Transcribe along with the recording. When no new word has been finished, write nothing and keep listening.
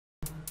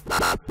Hey,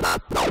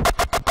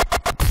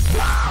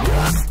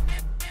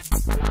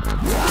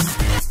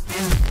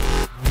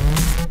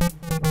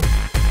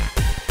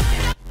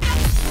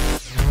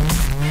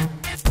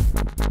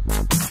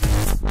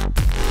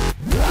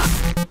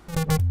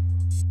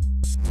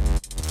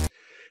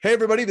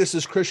 everybody, this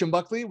is Christian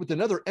Buckley with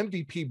another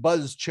MVP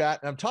Buzz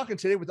Chat. And I'm talking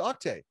today with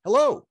Oktay.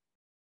 Hello.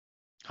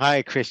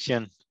 Hi,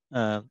 Christian.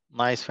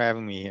 Nice for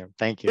having me here.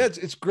 Thank you. Yeah,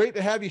 it's great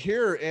to have you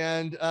here.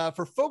 And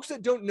for folks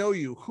that don't know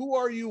you, who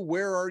are you,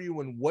 where are you,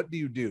 and what do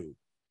you do?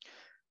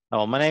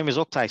 Oh, my name is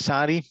Oktay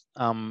Sari.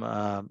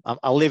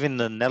 I live in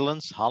the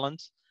Netherlands,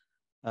 Holland.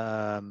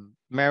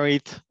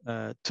 Married,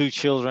 2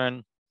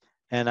 children,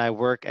 and I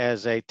work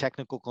as a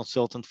technical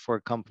consultant for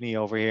a company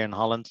over here in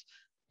Holland,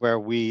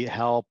 where we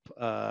help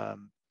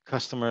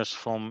customers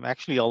from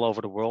actually all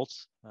over the world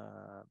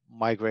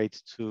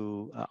migrate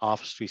to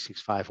Office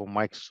 365 or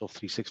Microsoft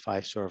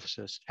 365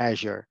 services,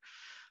 Azure.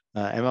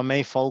 And my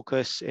main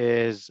focus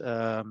is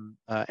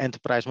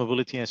enterprise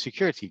mobility and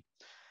security.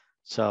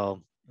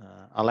 So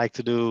I like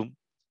to do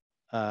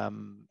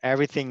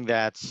everything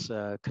that's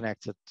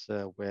connected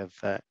with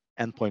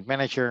Endpoint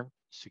Manager,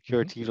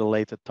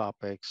 security-related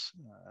topics,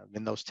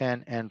 Windows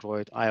 10,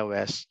 Android,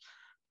 iOS.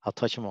 I'll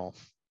touch them all.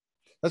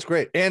 That's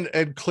great.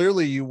 And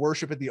clearly you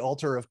worship at the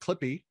altar of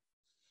Clippy.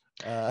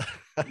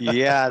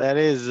 Yeah, that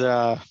is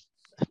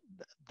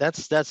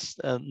that's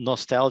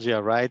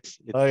nostalgia, right?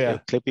 Oh yeah.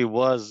 Clippy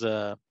was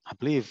I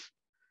believe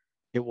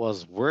it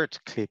was word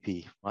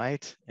Clippy,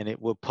 right? And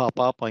it would pop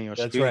up on your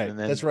That's screen. right. And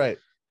then that's right.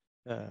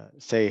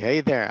 Say,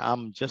 hey there,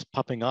 I'm just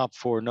popping up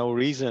for no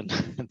reason.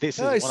 This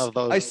is one of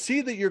those. I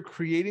see that you're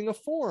creating a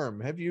form.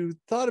 Have you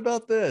thought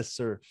about this?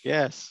 Or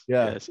Yes,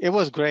 yeah. Yes, it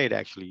was great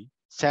actually.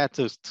 Sad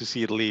to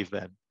see it leave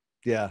then.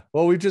 Yeah.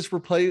 Well, we just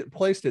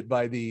replaced it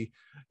by the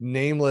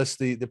nameless,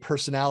 the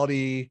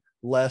personality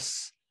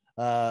less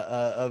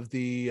of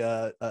the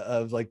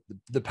of like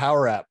the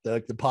Power App,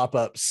 like the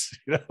pop-ups,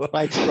 you know,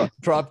 right.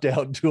 drop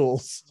down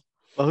tools.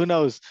 Well, who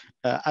knows?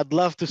 I'd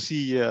love to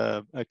see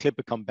a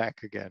Clipper come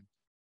back again.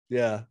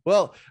 Yeah.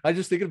 Well, I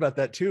just thinking about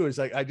that too. Is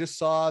like I just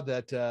saw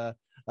that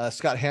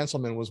Scott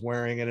Hanselman was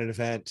wearing at an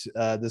event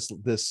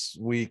this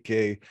week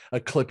a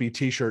Clippy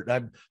T-shirt.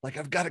 I'm like,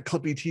 I've got a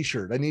Clippy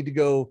T-shirt. I need to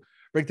go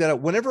break that up.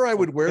 Whenever I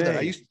would wear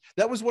that,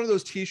 that was one of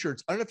those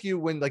T-shirts. I don't know if you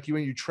when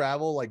you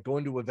travel, like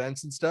going to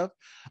events and stuff,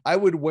 I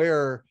would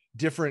wear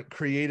different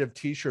creative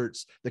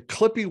T-shirts. The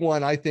Clippy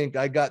one, I think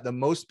I got the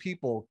most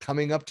people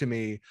coming up to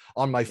me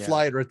on my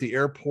flight or at the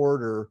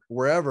airport or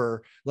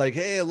wherever, like,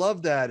 hey, I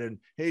love that. And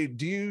hey,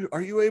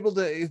 are you able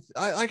to,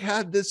 I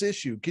had this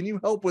issue. Can you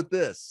help with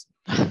this?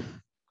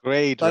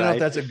 Great. I don't know if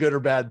that's a good or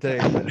bad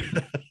thing, but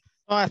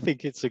oh, I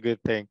think it's a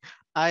good thing.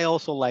 I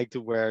also like to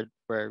wear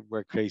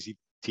crazy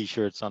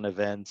T-shirts on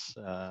events.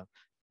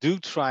 Do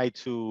try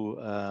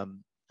to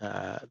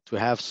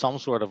have some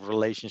sort of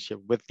relationship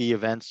with the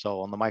event. So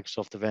on the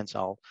Microsoft events,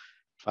 I'll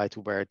try to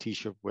wear a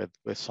T-shirt with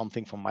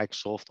something from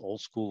Microsoft,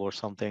 old school or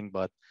something.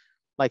 But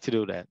I like to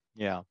do that.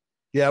 Yeah.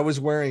 Yeah, I was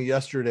wearing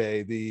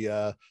yesterday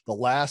the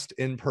last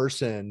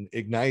in-person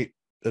Ignite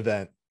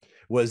event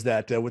was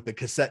that with the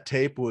cassette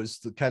tape was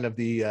the kind of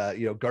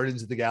the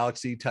Guardians of the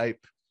Galaxy type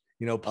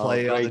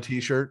play on the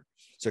T-shirt.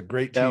 It's a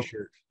great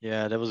T-shirt.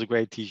 Yeah, that was a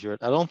great T-shirt.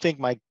 I don't think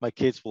my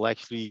kids will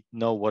actually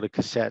know what a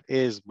cassette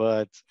is,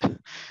 but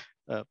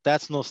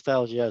that's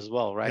nostalgia as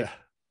well, right? Yeah.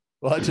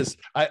 Well,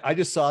 I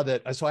just saw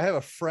that. So I have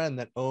a friend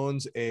that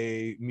owns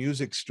a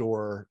music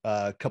store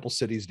a couple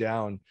cities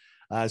down.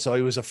 So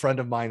he was a friend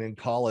of mine in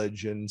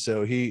college, and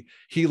so he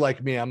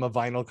like me, I'm a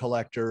vinyl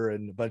collector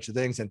and a bunch of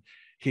things, and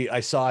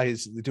I saw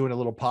he's doing a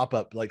little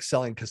pop-up like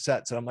selling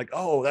cassettes, and I'm like,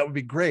 oh, that would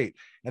be great.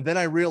 And then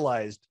I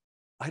realized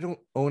I don't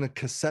own a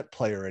cassette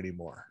player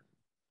anymore.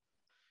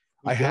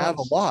 I have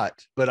a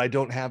lot, but I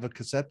don't have a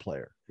cassette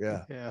player.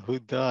 Yeah. Yeah. Who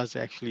does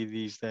actually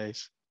these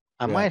days?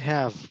 I might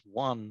have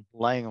one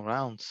lying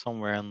around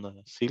somewhere on the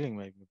ceiling,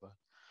 maybe, but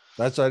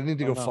that's I need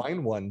to go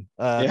find one.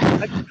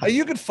 Yeah.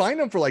 You could find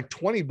them for like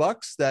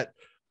 $20 that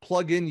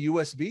plug in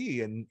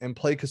USB and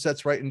play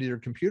cassettes right into your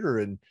computer,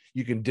 and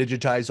you can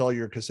digitize all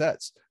your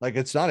cassettes. Like,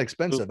 it's not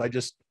expensive. I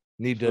just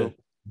need to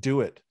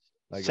do it.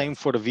 Same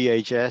for the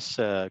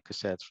VHS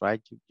cassettes,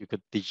 right? You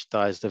could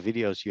digitize the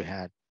videos you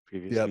had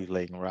previously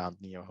laying around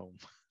in your home.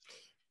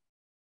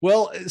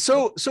 Well,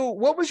 so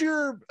what was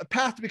your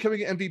path to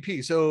becoming an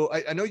MVP? So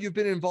I know you've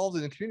been involved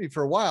in the community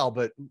for a while,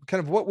 but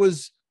kind of what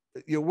was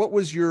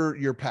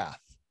your path?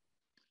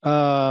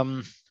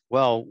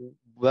 Well,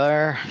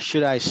 where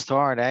should I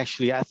start?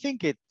 Actually, I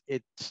think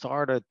it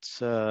started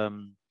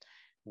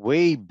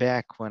way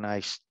back when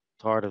I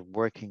started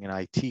working in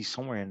IT,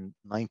 somewhere in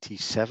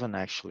 '97,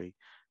 actually.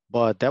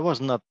 But that was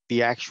not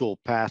the actual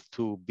path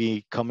to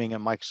becoming a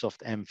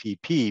Microsoft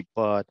MVP,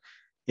 but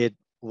it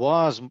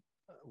was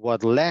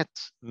what led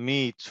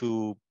me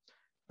to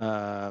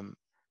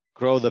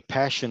grow the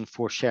passion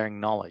for sharing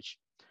knowledge,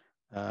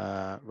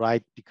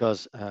 right?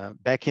 Because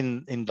back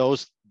in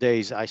those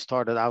days, I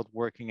started out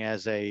working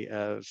as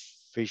a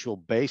Visual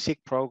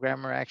Basic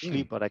programmer,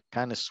 actually, but I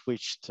kind of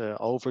switched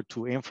over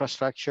to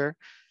infrastructure.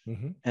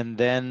 And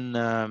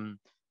then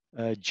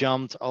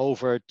jumped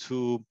over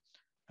to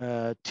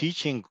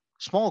teaching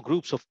small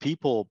groups of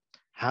people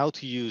how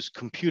to use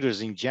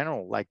computers in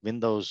general, like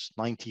Windows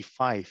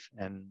 95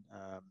 and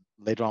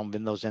later on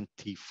Windows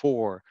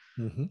NT4.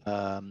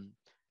 Mm-hmm.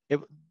 It,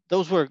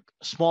 those were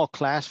small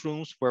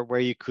classrooms where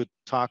you could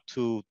talk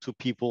to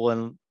people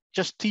and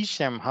just teach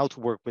them how to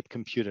work with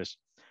computers.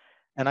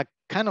 And I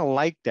kind of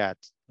like that,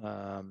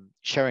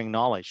 sharing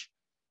knowledge.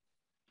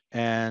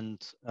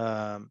 And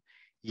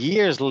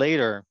years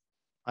later,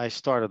 I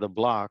started a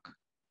blog,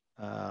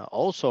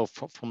 also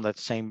from that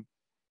same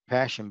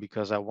passion,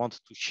 because I wanted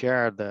to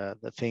share the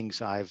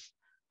things I've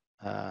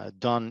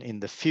done in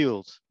the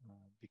field,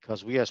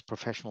 because we as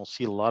professionals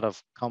see a lot of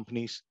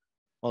companies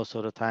most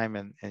of the time,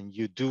 and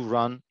you do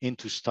run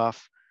into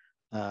stuff,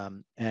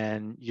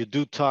 and you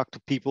do talk to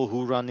people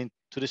who run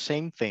into the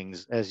same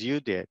things as you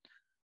did.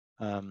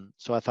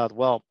 So I thought,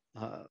 well,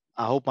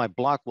 I hope my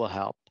blog will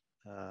help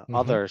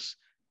others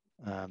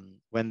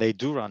when they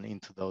do run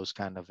into those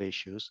kind of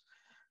issues.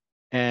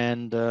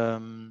 And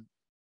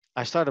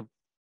I started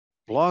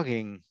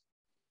blogging.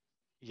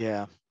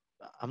 Yeah,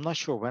 I'm not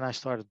sure when I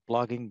started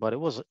blogging, but it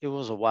was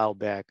a while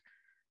back.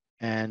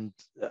 And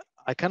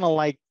I kind of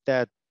like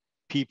that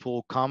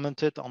people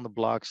commented on the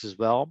blogs as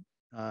well.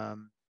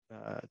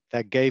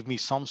 That gave me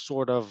some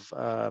sort of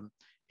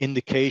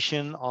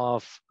indication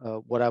of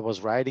what I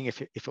was writing,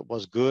 if it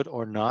was good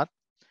or not.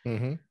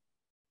 Mm-hmm.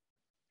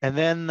 And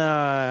then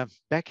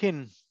back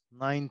in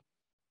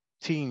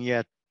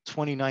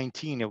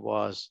 2019 it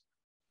was.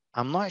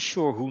 I'm not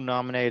sure who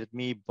nominated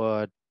me,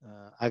 but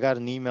I got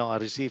an email. I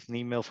received an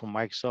email from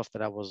Microsoft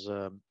that I was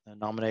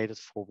nominated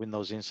for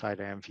Windows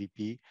Insider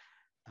MVP.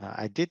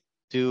 I did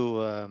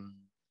do a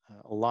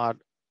lot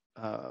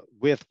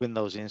with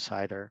Windows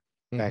Insider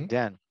back Mm-hmm.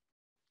 then,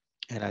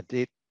 and I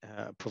did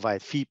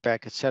provide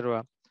feedback,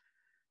 etc.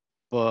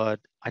 But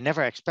I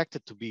never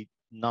expected to be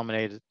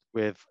nominated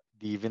with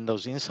the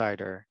Windows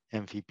Insider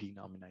MVP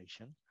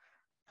nomination,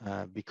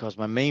 because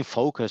my main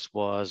focus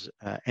was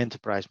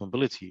enterprise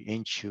mobility,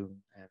 Intune,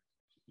 and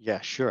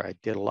yeah, sure, I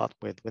did a lot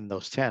with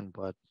Windows 10,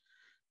 but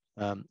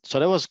so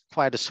that was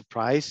quite a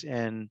surprise,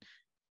 and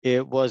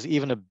it was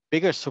even a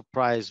bigger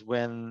surprise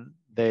when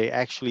they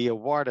actually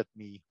awarded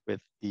me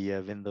with the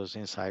Windows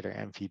Insider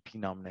MVP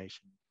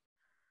nomination.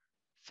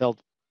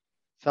 Felt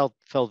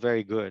felt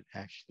very good,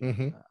 actually.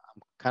 Mm-hmm.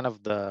 I'm kind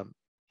of the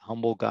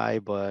humble guy,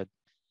 but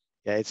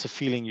yeah, it's a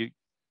feeling you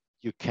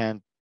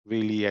can't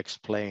really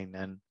explain.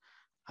 And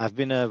I've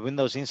been a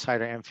Windows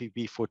Insider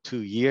MVP for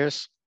 2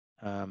 years.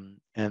 And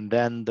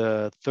then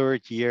the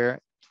third year,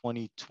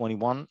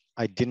 2021,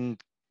 I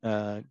didn't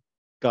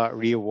got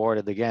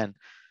re-awarded again.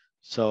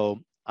 So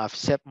I've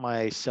set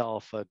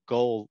myself a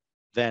goal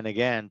then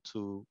again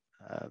to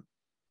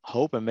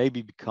hope and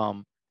maybe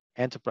become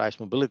Enterprise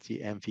Mobility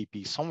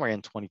MVP somewhere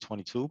in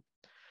 2022.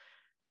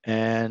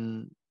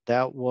 And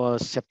that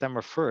was September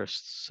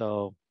 1st.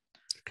 So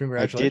I did,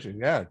 Congratulations.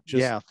 Yeah.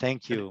 Just, yeah,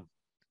 thank you.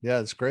 yeah,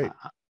 it's great.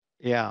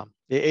 Yeah,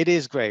 it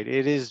is great.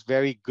 It is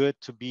very good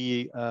to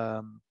be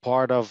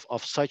part of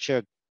such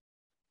a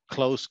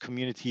close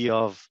community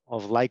of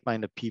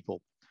like-minded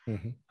people.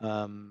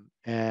 Mm-hmm.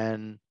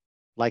 And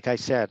like I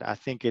said, I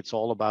think it's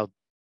all about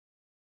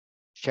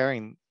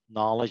sharing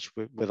knowledge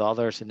with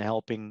others and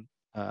helping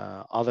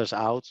others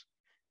out.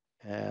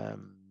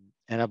 Um,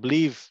 and I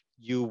believe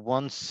you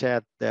once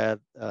said that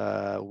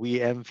we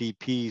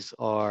MVPs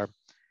are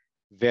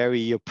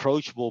very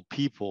approachable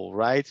people,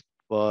 right? I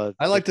But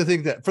like to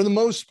think that for the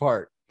most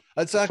part,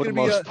 it's not for the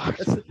going to be most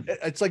part,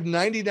 it's like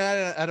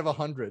 99 out of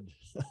 100.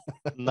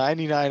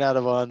 99 out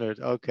of 100.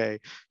 Okay.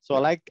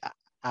 So I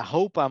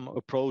hope I'm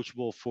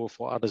approachable for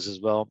others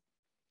as well.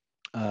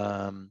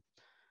 Um,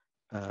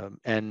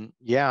 and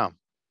yeah,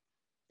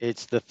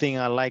 it's the thing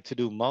I like to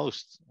do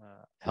most,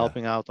 Yeah.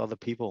 helping out other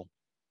people.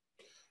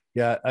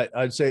 Yeah.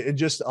 I'd say, and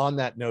just on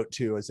that note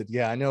too, I said,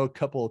 yeah, I know a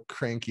couple of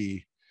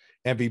cranky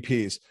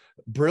MVPs,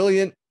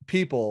 brilliant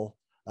people.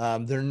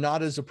 They're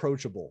not as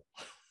approachable.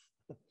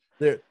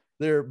 They're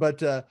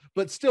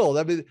but still,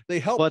 I mean, they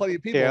help But plenty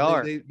of they people.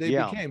 are,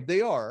 yeah,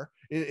 They are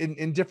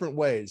in different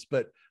ways,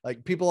 but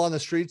like people on the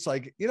streets,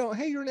 like,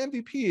 hey, you're an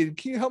MVP,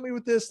 can you help me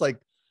with this? Like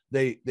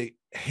they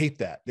hate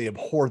that, they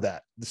abhor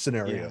that yeah.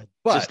 scenario. Just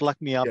But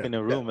lock me up yeah, in a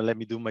yeah. room and let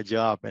me do my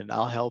job, and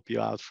I'll help you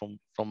out from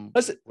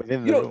Listen,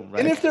 within the room,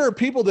 and right? if there are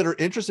people that are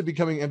interested in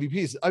becoming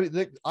MVPs, I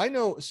mean, I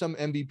know some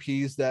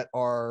MVPs that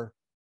are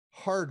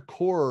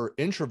hardcore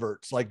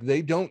introverts. Like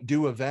they don't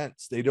do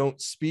events, they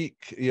don't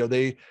speak.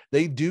 They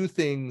do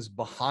things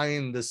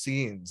behind the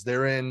scenes.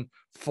 They're in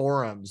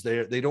forums.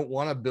 They don't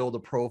want to build a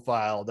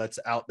profile that's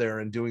out there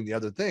and doing the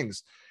other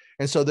things.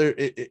 And so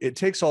it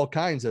takes all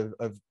kinds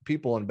of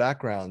people and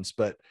backgrounds.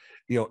 But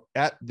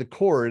at the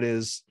core, it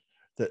is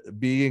that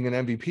being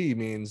an MVP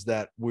means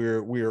that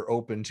we're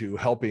open to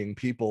helping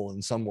people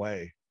in some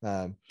way.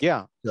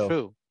 Yeah,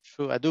 So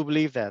true. I do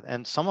believe that.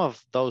 And some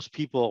of those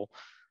people,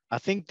 I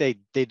think they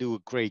do a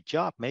great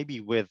job, maybe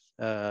with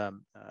the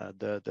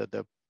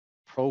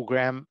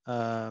program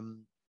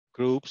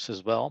groups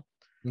as well,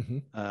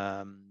 mhm.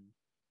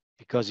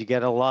 because you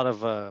get a lot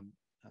of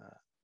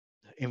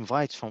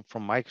invites from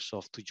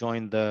Microsoft to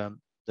join the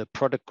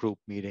product group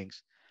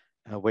meetings,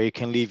 where you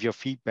can leave your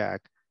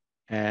feedback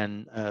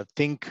and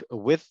think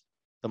with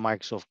the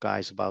Microsoft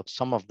guys about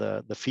some of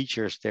the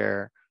features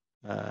they're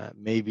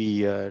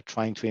maybe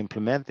trying to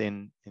implement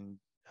in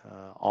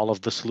all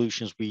of the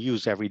solutions we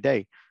use every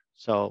day.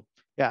 So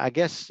yeah, I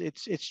guess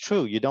it's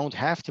true. You don't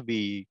have to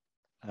be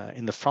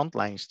in the front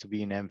lines to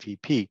be an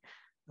MVP.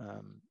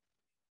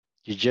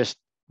 You just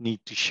need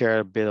to share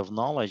a bit of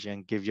knowledge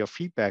and give your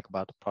feedback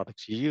about the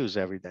products you use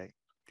every day.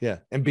 Yeah.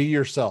 And be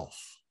yourself.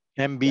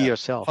 And be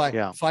yourself.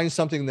 Yeah. Find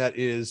something that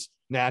is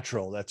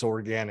natural, that's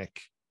organic.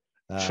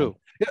 True.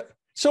 Yeah.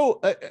 So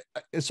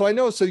I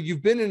know, so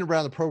you've been in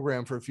around the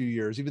program for a few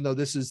years, even though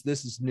this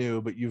is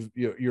new, but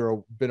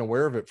you're been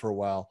aware of it for a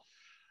while.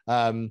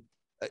 And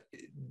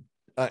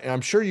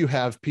I'm sure you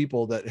have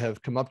people that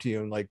have come up to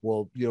you and like,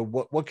 well,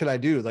 what can I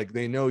do? Like,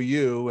 they know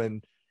you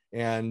and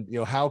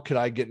how could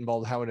I get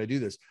involved? How would I do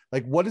this?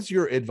 Like, what is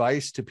your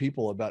advice to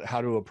people about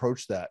how to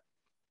approach that?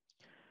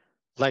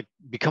 Like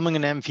becoming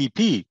an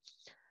MVP.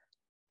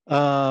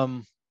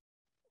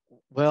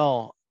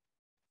 Well,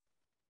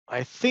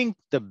 I think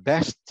the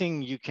best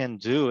thing you can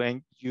do,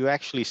 and you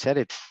actually said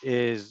it,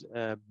 is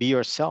be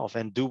yourself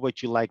and do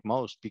what you like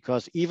most.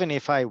 Because even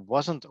if I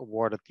wasn't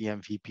awarded the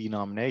MVP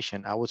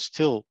nomination, I would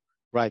still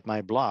write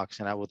my blogs,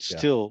 and I would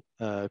still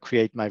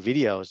create my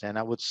videos, and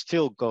I would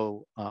still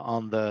go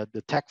on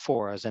the tech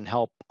forums and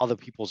help other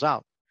people's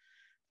out.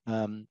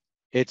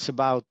 It's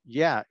about,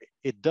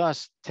 it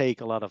does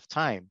take a lot of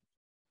time,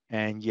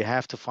 and you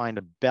have to find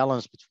a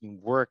balance between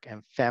work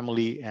and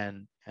family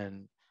and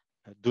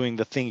doing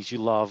the things you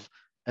love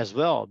as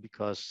well,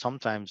 because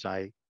sometimes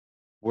I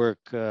work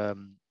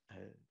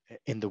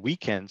in the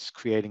weekends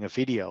creating a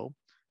video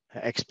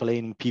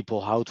explaining people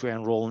how to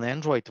enroll an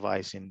Android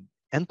device in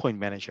Endpoint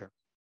Manager.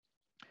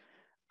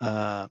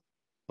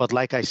 But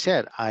like I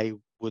said, I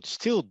would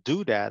still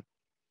do that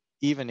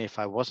even if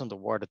I wasn't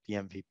awarded the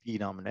MVP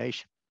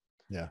nomination.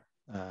 Yeah.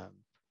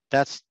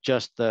 That's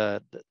just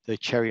the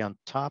cherry on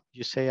top,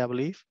 you say, I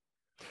believe.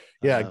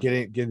 Yeah,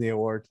 getting the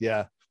award.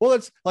 Yeah. Well,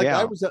 it's like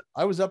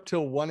I was up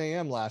till 1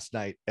 a.m. last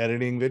night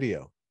editing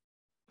video.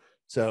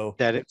 So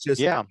it's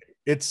just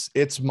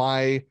it's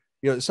my,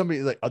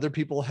 somebody, like, other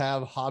people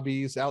have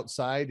hobbies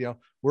outside.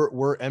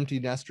 We're empty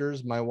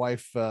nesters. My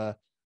wife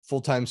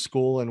full-time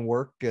school and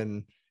work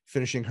and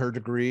finishing her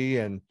degree,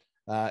 and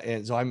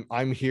so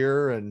I'm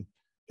here, and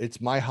it's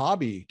my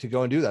hobby to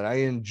go and do that. I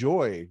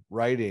enjoy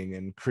writing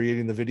and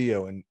creating the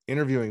video and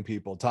interviewing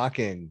people,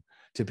 talking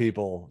to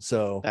people.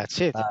 So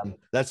that's it.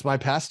 That's my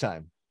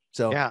pastime.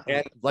 So yeah,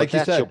 and like you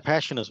that's said, your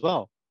passion as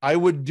well. I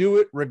would do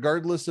it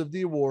regardless of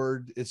the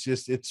award. It's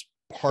just, it's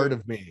part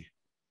of me.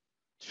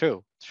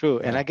 True. Yeah.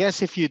 And I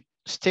guess if you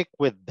stick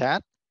with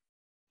that,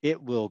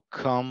 it will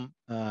come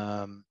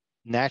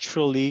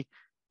naturally,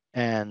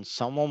 and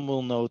someone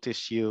will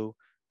notice you,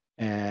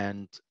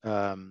 and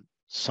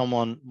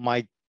someone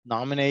might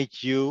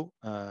nominate you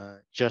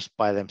just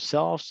by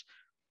themselves,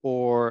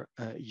 or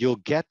you'll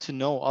get to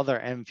know other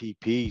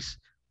MVPs.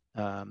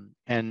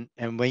 And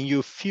when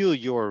you feel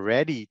you're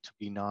ready to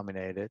be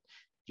nominated,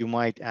 you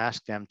might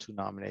ask them to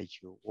nominate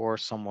you, or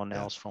someone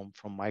else from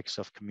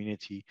Microsoft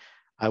community.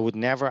 I would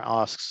never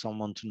ask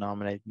someone to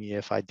nominate me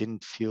if I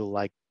didn't feel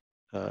like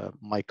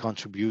my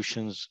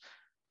contributions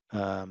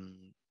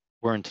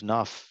weren't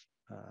enough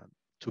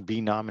to be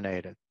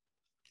nominated.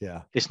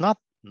 Yeah, it's not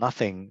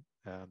nothing.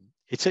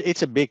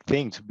 It's a big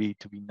thing to be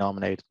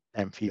nominated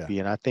MVP,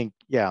 and I think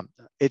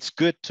it's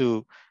good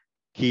to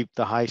keep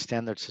the high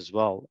standards as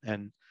well.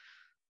 And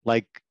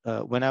like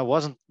when I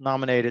wasn't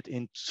nominated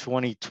in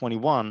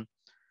 2021,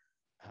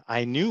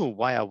 I knew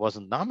why I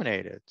wasn't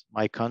nominated.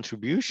 My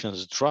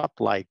contributions dropped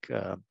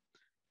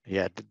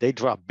they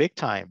dropped big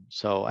time.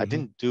 So I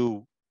didn't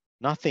do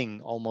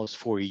nothing almost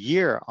for a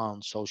year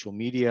on social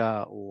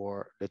media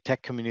or the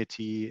tech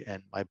community,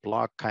 and my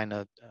blog kind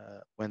of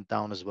went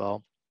down as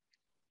well.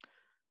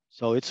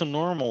 So it's a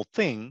normal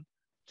thing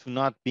to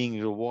not being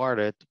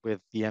rewarded with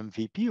the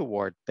MVP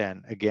award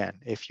then again,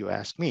 if you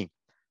ask me.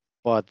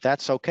 But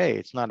that's okay.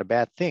 It's not a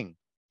bad thing.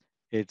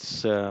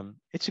 It's a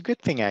good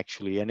thing,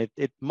 actually, and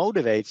it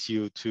motivates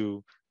you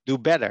to do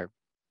better.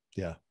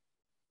 Yeah.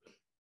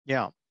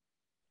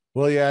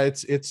 Well, yeah,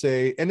 it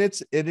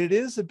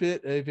is a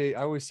bit of a,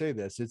 I always say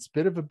this, it's a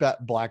bit of a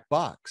black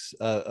box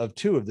of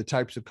two of the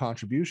types of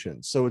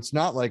contributions. So it's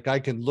not like I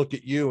can look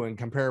at you and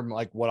compare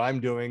like what I'm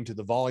doing to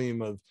the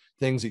volume of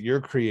things that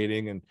you're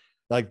creating, and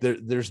like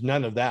there's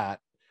none of that.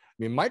 I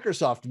mean,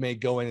 Microsoft may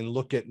go in and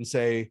look at and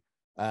say,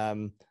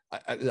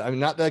 I'm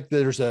not like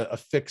there's a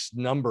fixed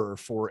number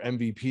for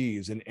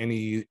MVPs in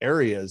any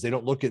areas. They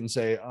don't look at and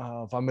say,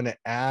 oh, if I'm going to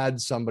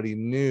add somebody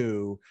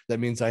new, that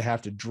means I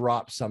have to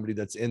drop somebody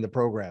that's in the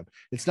program.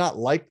 It's not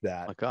like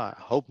that. Oh God,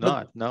 I hope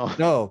not.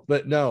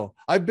 No,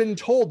 I've been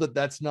told that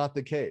that's not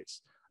the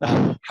case.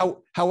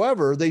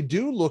 However, they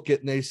do look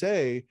at and they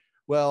say,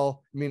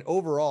 well, I mean,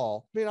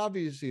 overall, I mean,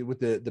 obviously with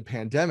the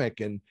pandemic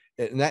and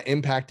that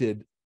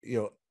impacted,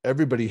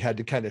 everybody had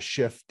to kind of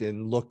shift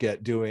and look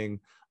at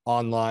doing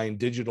online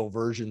digital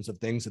versions of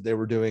things that they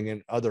were doing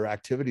in other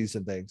activities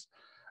and things.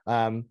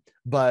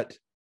 But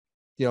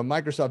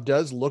Microsoft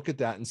does look at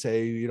that and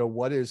say,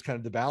 what is kind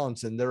of the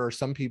balance? And there are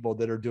some people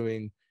that are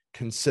doing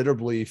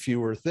considerably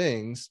fewer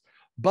things,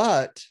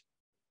 but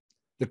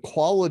the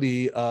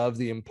quality of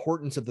the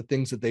importance of the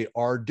things that they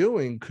are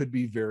doing could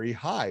be very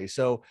high.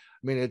 So,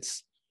 I mean,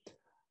 it's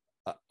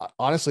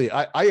honestly,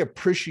 I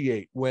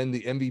appreciate when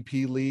the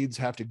MVP leads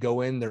have to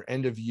go in their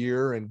end of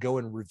year and go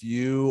and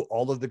review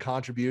all of the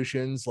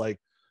contributions. Like,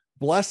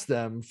 bless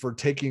them for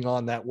taking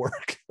on that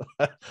work.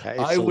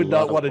 I would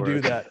not want to do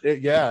that.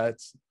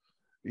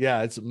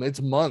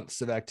 It's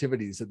months of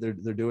activities that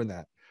they're doing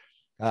that.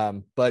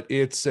 But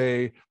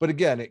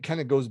again, it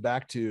kind of goes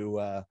back to,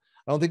 I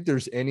don't think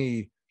there's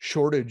any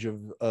shortage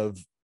of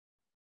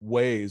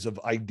ways, of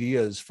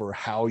ideas for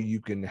how you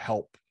can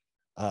help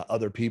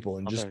other people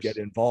and just get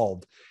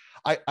involved.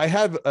 I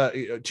have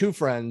two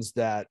friends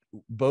that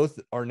both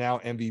are now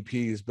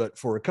MVPs, but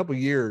for a couple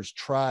of years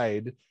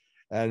tried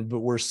but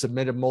were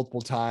submitted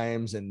multiple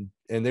times, and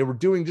they were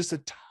doing just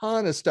a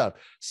ton of stuff,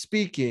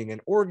 speaking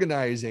and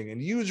organizing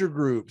and user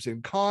groups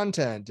and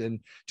content and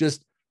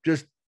just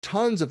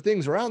tons of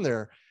things around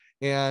there.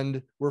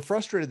 And we're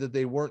frustrated that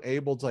they weren't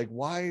able to, like,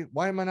 why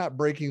am I not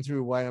breaking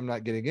through? Why I'm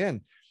not getting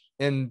in?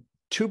 And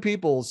two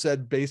people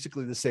said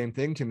basically the same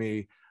thing to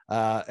me.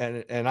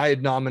 And I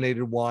had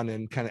nominated one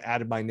and kind of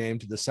added my name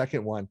to the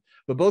second one,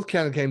 but both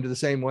kind of came to the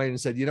same way and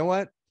said, you know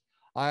what?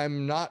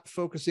 I'm not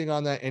focusing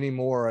on that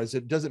anymore, as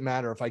it doesn't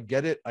matter. If I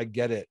get it, I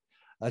get it.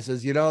 I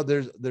says,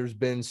 there's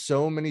been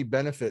so many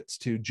benefits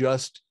to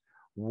just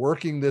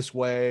working this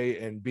way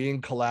and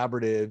being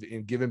collaborative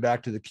and giving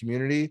back to the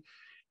community.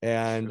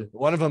 And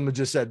one of them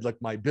just said,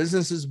 look, my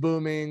business is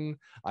booming.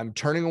 I'm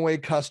turning away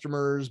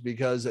customers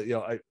because,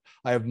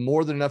 I have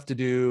more than enough to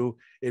do.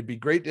 It'd be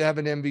great to have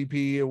an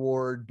MVP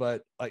award,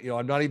 but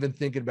I'm not even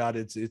thinking about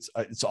it.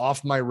 It's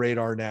off my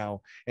radar now.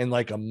 And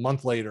like a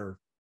month later,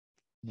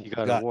 you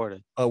got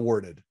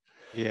awarded.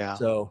 Yeah.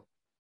 So,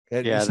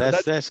 that's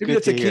maybe good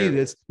that's a to key.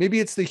 hear. Maybe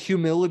it's the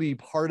humility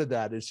part of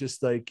that. It's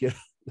just like,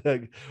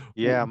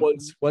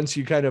 once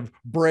you kind of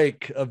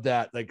break of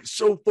that, like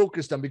so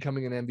focused on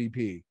becoming an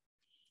MVP,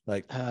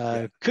 like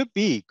could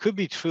be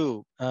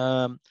true.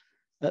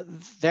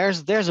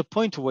 There's a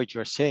point to what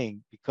you're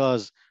saying,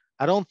 because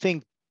I don't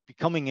think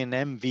becoming an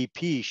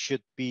MVP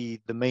should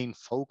be the main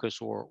focus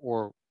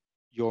or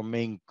your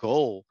main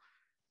goal.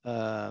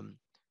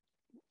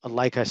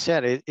 Like I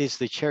said, it is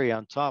the cherry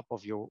on top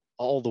of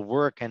all the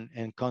work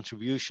and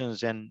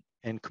contributions and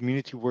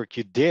community work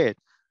you did.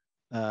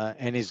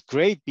 And it's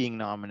great being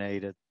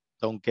nominated,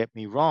 don't get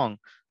me wrong.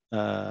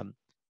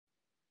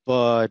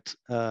 But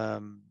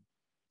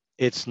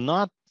it's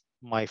not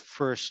my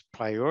first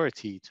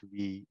priority to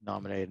be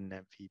nominated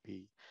an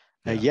MVP.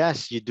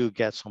 Yes, you do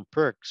get some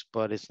perks,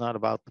 but it's not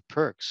about the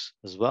perks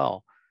as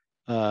well.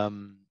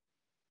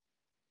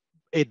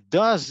 It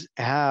does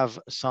have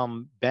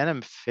some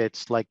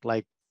benefits, like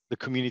the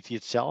community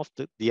itself,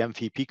 the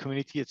MVP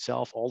community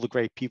itself, all the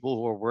great people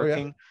who are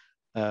working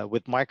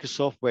with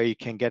Microsoft, where you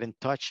can get in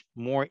touch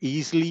more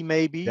easily,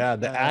 maybe. Yeah,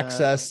 the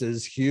access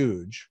is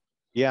huge.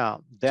 Yeah.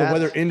 So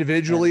whether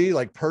individually,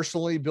 like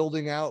personally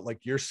building out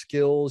like your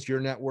skills, your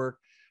network,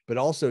 but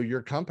also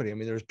your company. I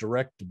mean, there's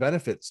direct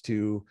benefits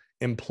to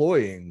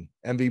employing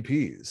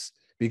MVPs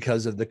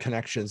because of the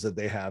connections that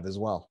they have as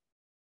well.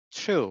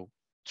 True.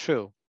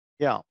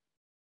 Yeah.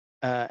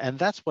 And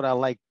that's what I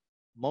like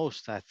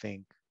most, I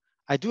think.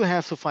 I do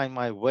have to find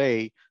my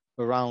way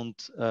around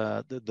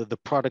the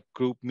product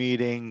group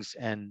meetings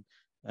and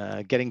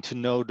getting to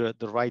know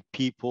the right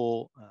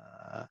people,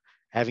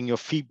 having your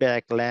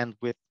feedback land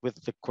with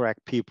the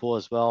correct people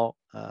as well.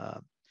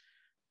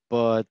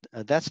 But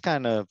that's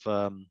kind of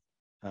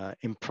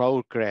in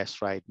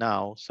progress right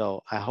now.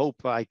 So I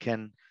hope I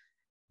can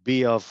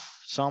be of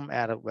some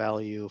added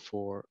value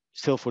for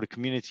the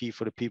community,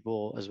 for the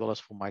people, as well as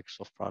for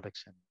Microsoft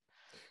products,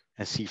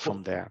 and see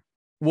from there.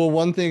 Well,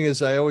 one thing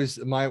is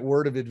my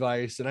word of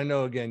advice, and I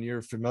know, again,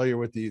 you're familiar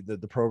with the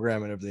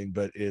program and everything,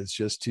 but is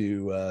just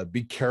to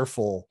be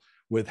careful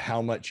with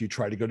how much you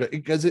try to go to,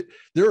 because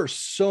there are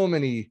so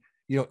many,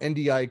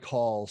 NDI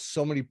calls,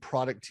 so many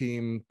product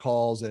team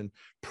calls and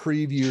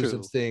previews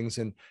of things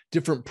and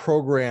different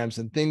programs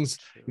and things.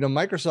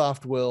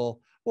 Microsoft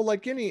will,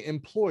 like any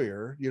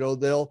employer,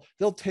 they'll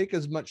take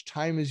as much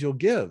time as you'll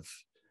give.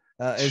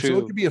 And so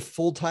it could be a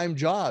full-time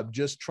job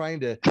just trying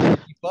to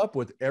keep up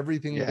with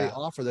everything that they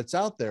offer that's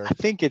out there. I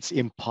think it's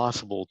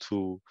impossible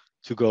to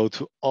go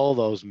to all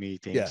those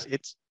meetings.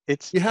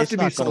 You have to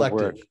be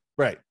selective,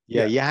 right?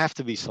 Yeah, you have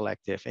to be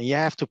selective, and you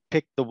have to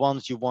pick the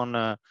ones you want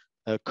to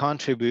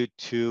contribute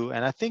to.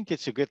 And I think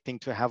it's a good thing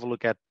to have a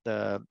look at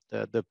the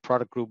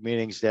product group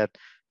meetings that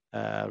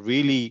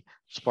really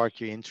spark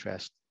your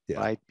interest,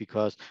 right?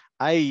 Because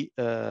I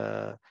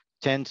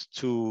tend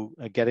to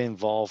get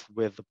involved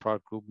with the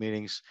product group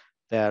meetings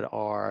that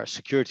are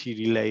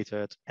security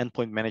related,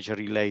 endpoint manager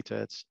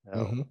related,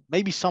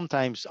 maybe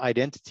sometimes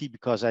identity,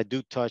 because I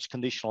do touch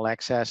conditional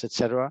access,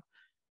 etc.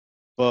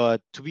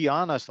 But to be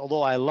honest,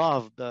 although I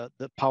love the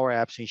Power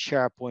Apps in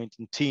SharePoint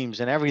and Teams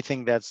and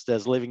everything that's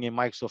living in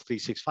Microsoft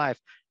 365,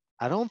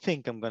 I don't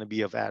think I'm going to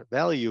be of add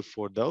value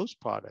for those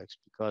products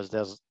because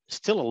there's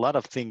still a lot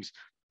of things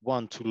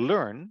one to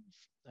learn.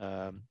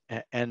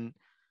 And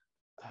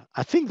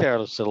I think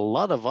there's a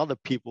lot of other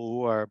people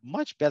who are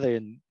much better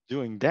in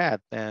doing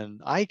that than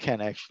I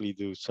can actually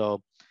do.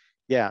 So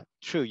yeah,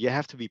 true. You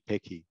have to be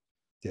picky.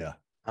 Yeah.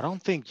 I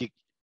don't think you,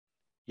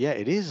 yeah,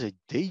 it is a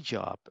day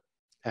job.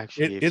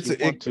 Actually, if It's you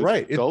want to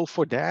right. go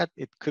for that,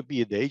 it could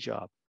be a day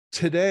job.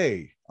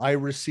 Today, I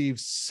received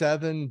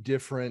 7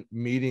 different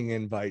meeting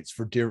invites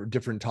for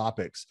different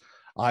topics.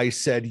 I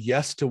said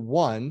yes to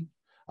one.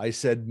 I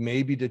said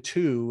maybe to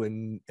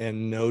 2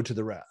 and no to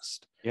the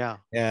rest. Yeah.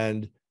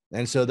 And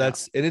so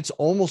that's, and it's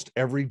almost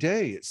every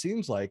day. It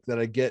seems like that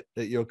I get,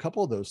 a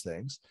couple of those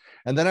things.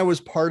 And then I was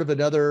part of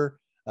another,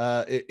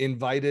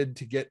 invited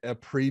to get a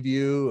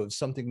preview of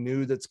something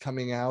new that's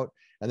coming out.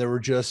 And there were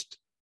just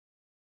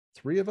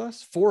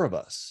 4 of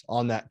us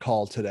on that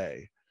call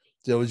today.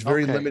 So it was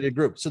very limited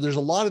group. So there's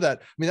a lot of that.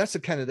 I mean, that's the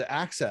kind of the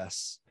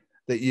access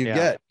that you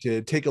get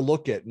to take a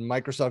look at, and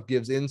Microsoft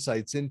gives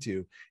insights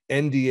into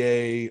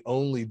NDA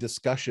only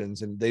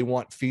discussions, and they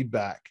want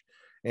feedback.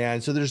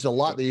 And so there's a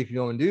lot that you can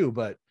go and do,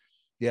 but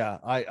yeah,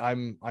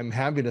 I'm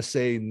having to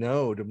say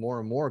no to more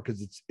and more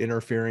because it's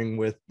interfering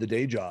with the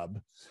day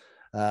job.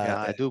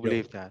 I do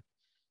believe that.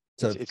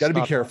 So it's got to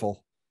be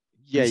careful.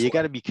 Yeah, you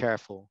got to be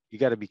careful. You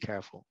got to be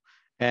careful.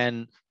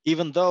 And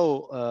even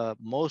though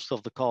most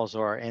of the calls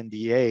are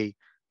NDA,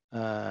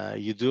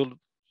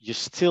 you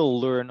still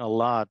learn a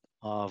lot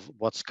of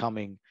what's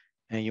coming,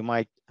 and you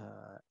might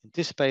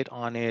anticipate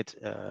on it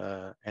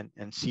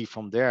and see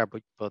from there.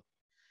 But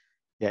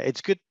yeah,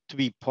 it's good to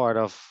be part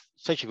of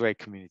such a great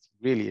community.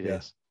 Really, it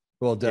is.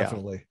 Well,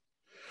 definitely.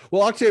 Yeah.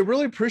 Well, Oktay,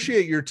 really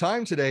appreciate your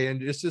time today,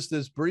 and it's just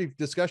this brief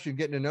discussion,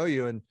 getting to know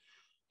you, and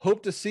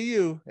hope to see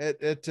you at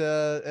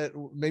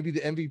maybe the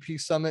MVP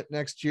Summit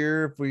next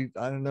year.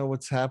 I don't know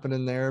what's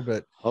happening there,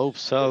 but hope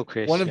so,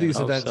 Christian. One of these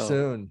events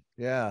soon.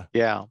 Yeah.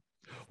 Yeah.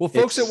 Well,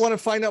 folks that want to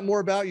find out more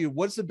about you,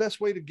 what's the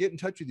best way to get in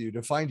touch with you,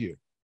 to find you?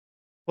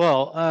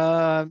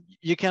 Well,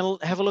 you can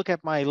have a look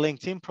at my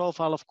LinkedIn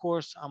profile, of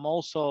course. I'm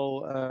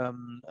also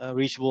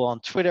reachable on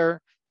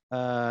Twitter,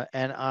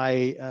 and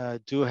I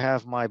do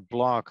have my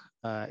blog.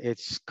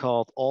 It's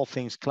called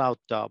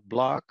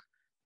allthingscloud.blog,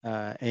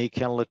 and you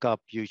can look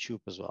up YouTube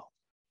as well.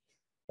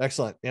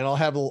 Excellent. And I'll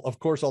have, of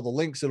course, all the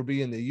links. It'll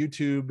be in the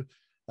YouTube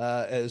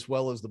as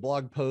well as the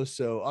blog post.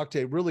 So,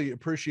 Oktay, really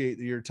appreciate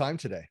your time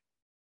today.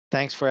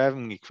 Thanks for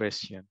having me,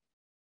 Christian. It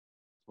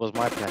was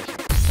my pleasure.